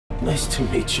Nice to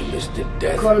meet you, Mr.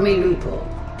 Death. Call me Lupo,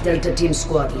 Delta Team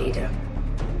Squad Leader.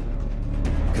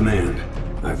 Command,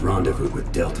 I've rendezvoused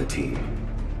with Delta Team.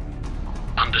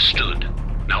 Understood.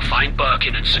 Now find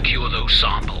Birkin and secure those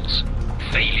samples.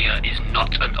 Failure is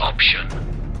not an option.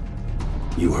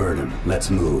 You heard him.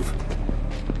 Let's move.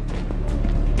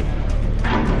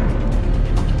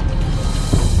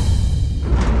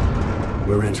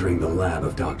 We're entering the lab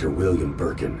of Dr. William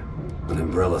Birkin, an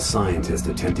Umbrella scientist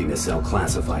attempting to sell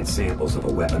classified samples of a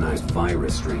weaponized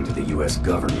virus strain to the US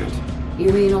government.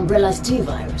 You mean Umbrella's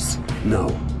T-Virus?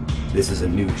 No. This is a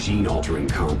new gene-altering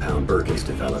compound Birkin's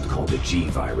developed called the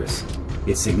G-Virus.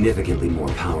 It's significantly more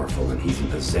powerful, and he's in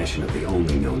possession of the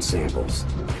only known samples.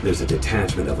 There's a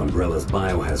detachment of Umbrella's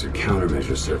Biohazard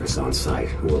Countermeasure Service on site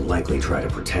who will likely try to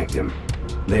protect him.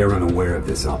 They are unaware of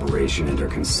this operation and are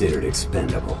considered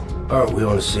expendable. Aren't we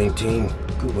on the same team?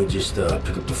 Couldn't we just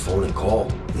pick up the phone and call?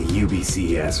 The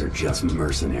UBCS are just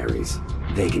mercenaries.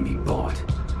 They can be bought.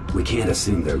 We can't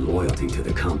assume their loyalty to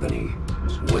the company.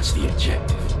 So what's the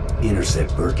objective?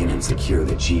 Intercept Birkin and secure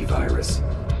the G-Virus.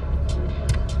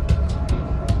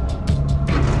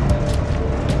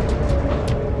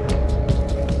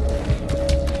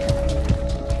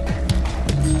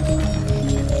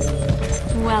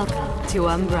 Welcome to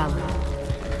Umbrella.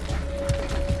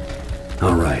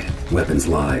 All right, weapons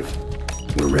live.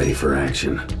 We're ready for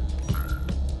action. All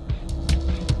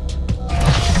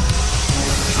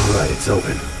right, it's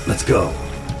open. Let's go.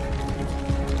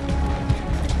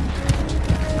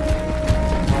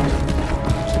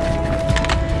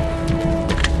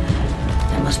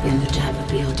 That must be a new type of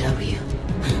POW.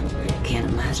 Can't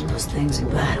imagine those things in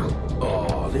battle.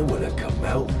 Oh, they wanna come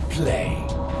out and play.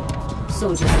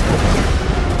 Soldiers.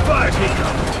 Fire team!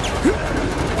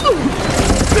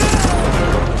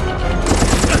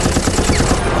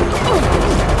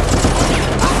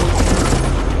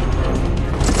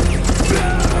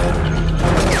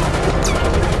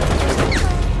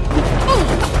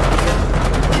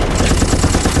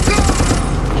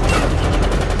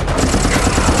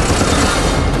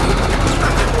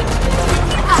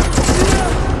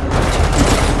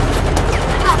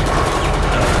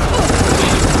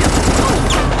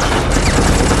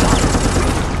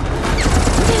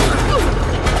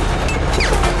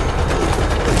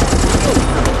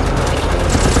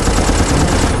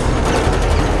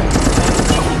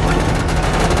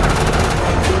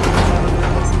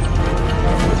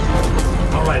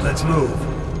 Let's move.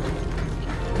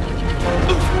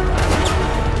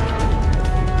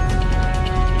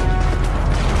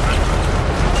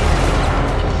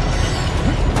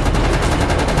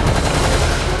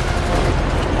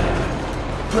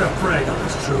 Put a frag on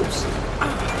his troops.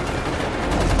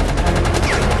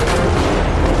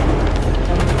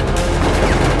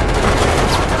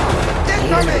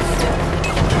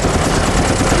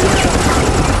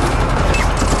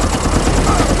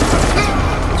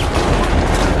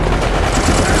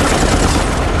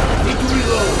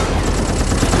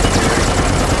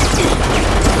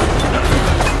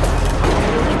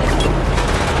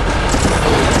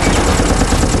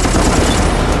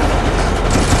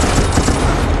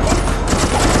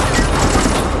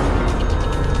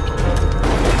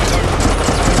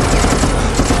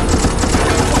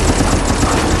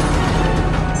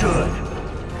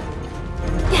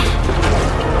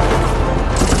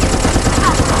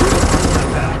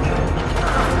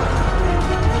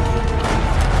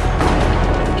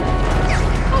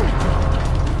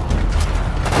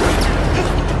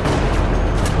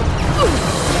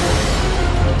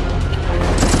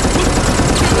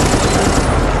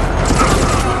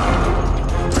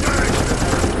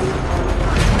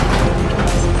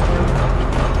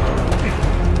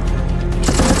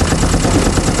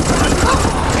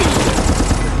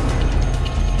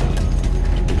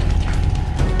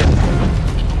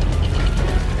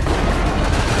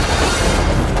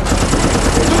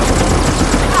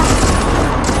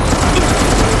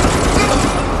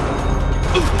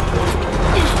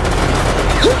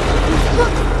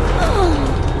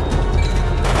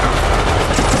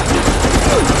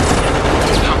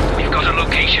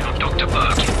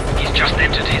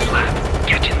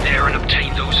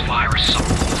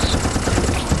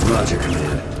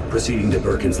 Proceeding to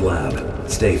Birkin's lab.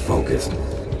 Stay focused.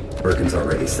 Birkin's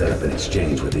already set up an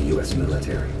exchange with the U.S.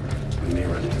 military. We may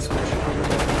run into special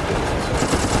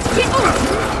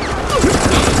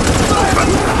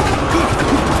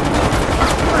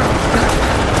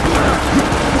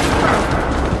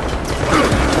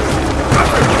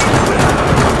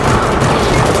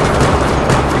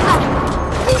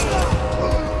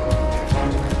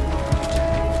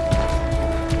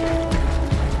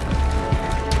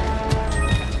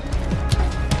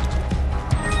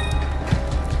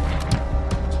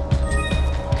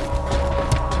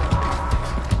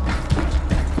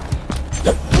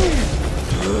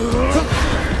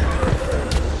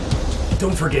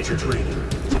Forget your training.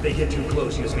 If they get too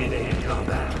close, use hand-to-hand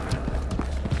combat.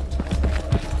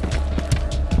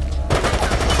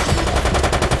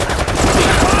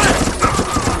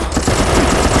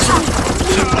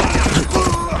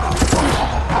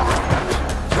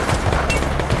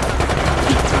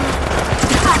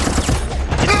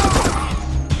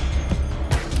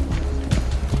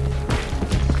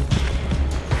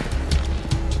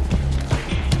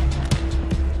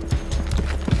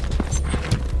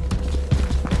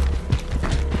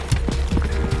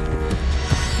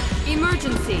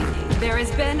 Emergency. There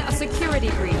has been a security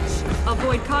breach.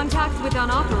 Avoid contact with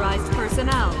unauthorized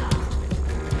personnel.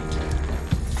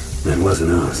 That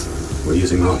wasn't us. We're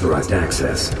using authorized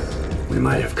access. We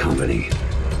might have company.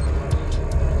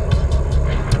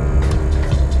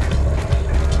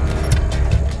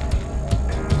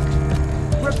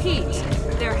 Repeat.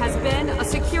 There has been a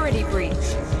security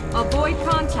breach. Avoid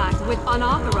contact with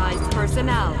unauthorized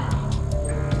personnel.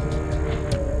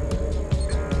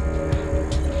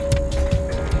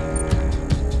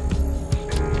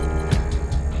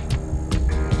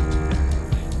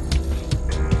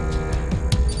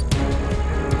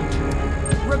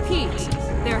 Repeat,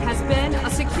 there has been a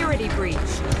security breach.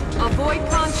 Avoid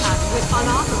contact with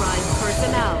unauthorized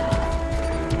personnel.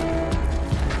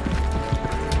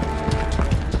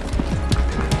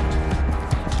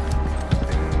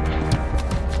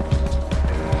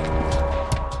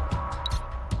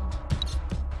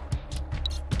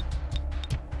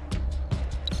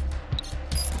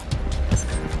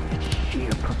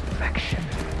 Sheer perfection.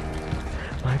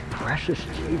 My precious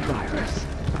G-Virus.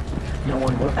 No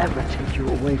one will ever take you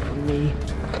away from me.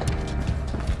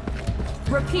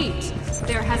 Repeat,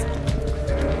 there has...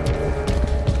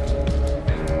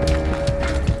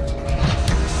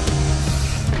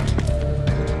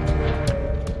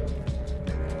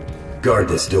 Guard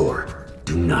this door.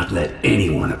 Do not let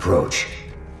anyone approach.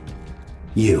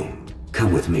 You,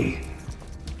 come with me.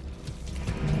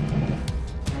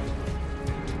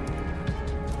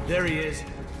 There he is.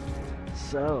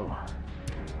 So,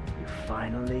 you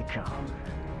finally come.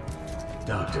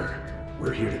 Doctor,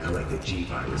 we're here to collect the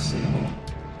G-Virus sample.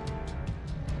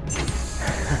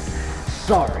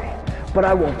 Sorry, but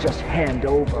I won't just hand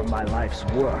over my life's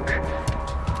work.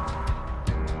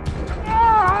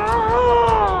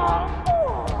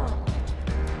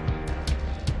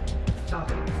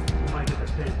 Stop it. You might get the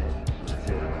sample. That's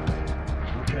it.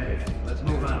 Okay, let's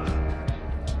move out.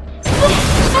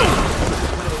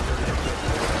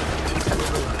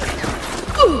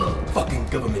 Fucking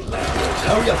government landlords.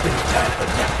 Hurry up and time for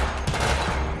that.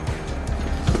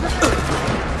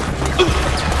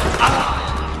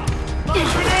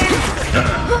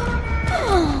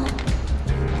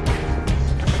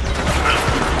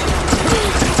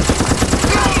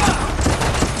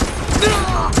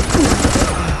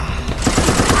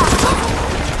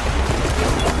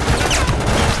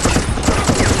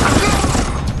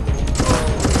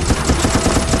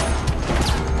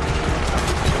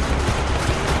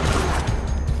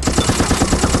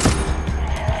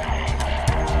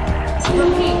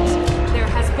 Repeat, there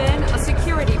has been a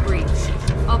security breach.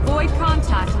 Avoid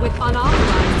contact with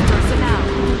unauthorized personnel.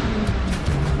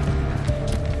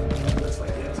 Looks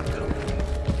like he has a company.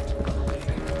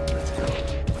 Let's go.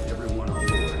 Everyone on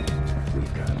board.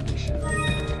 We've got a mission.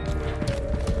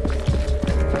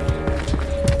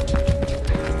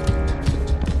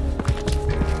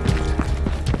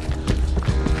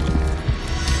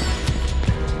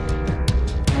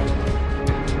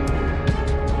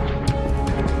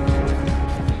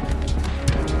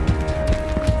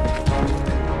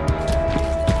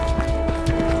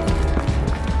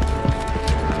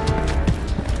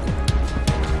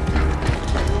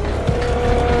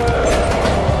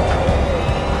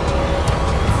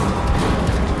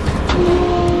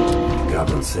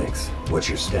 Goblin 6, what's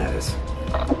your status?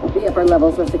 The upper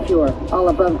levels are secure. All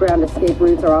above ground escape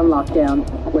routes are on lockdown.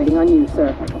 Waiting on you,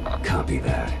 sir. Copy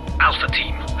that. Alpha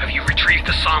Team, have you retrieved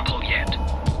the sample yet?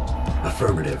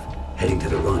 Affirmative. Heading to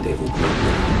the rendezvous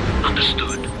point.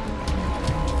 Understood.